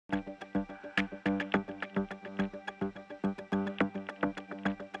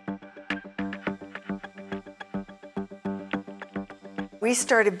We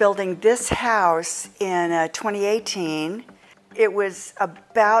started building this house in 2018. It was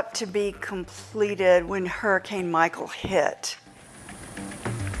about to be completed when Hurricane Michael hit.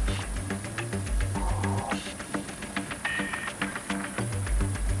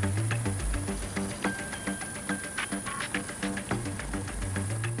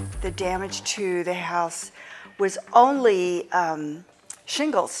 The damage to the house was only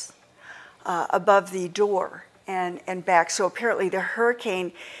shingles above the door and back. So apparently the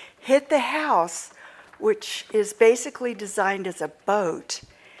hurricane hit the house, which is basically designed as a boat,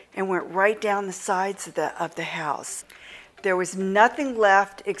 and went right down the sides of the house. There was nothing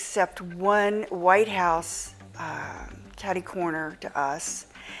left except one White House catty corner to us.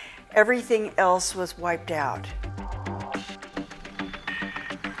 Everything else was wiped out.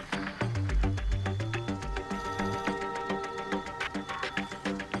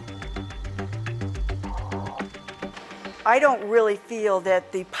 I don't really feel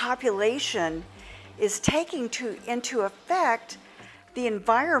that the population is taking into effect the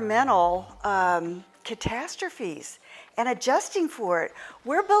environmental catastrophes and adjusting for it.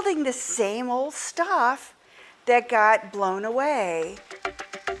 We're building the same old stuff that got blown away.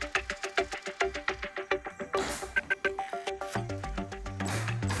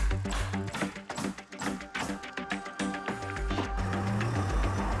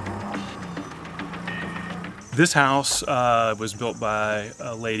 This house was built by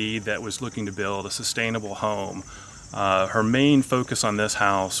a lady that was looking to build a sustainable home. Her main focus on this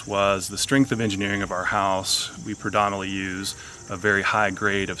house was the strength of engineering of our house. We predominantly use a very high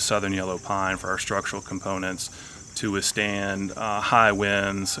grade of southern yellow pine for our structural components to withstand high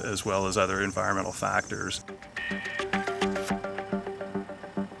winds as well as other environmental factors.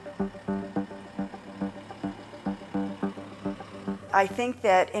 I think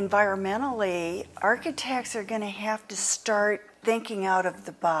that environmentally, architects are going to have to start thinking out of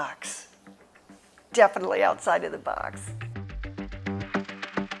the box. Definitely outside of the box.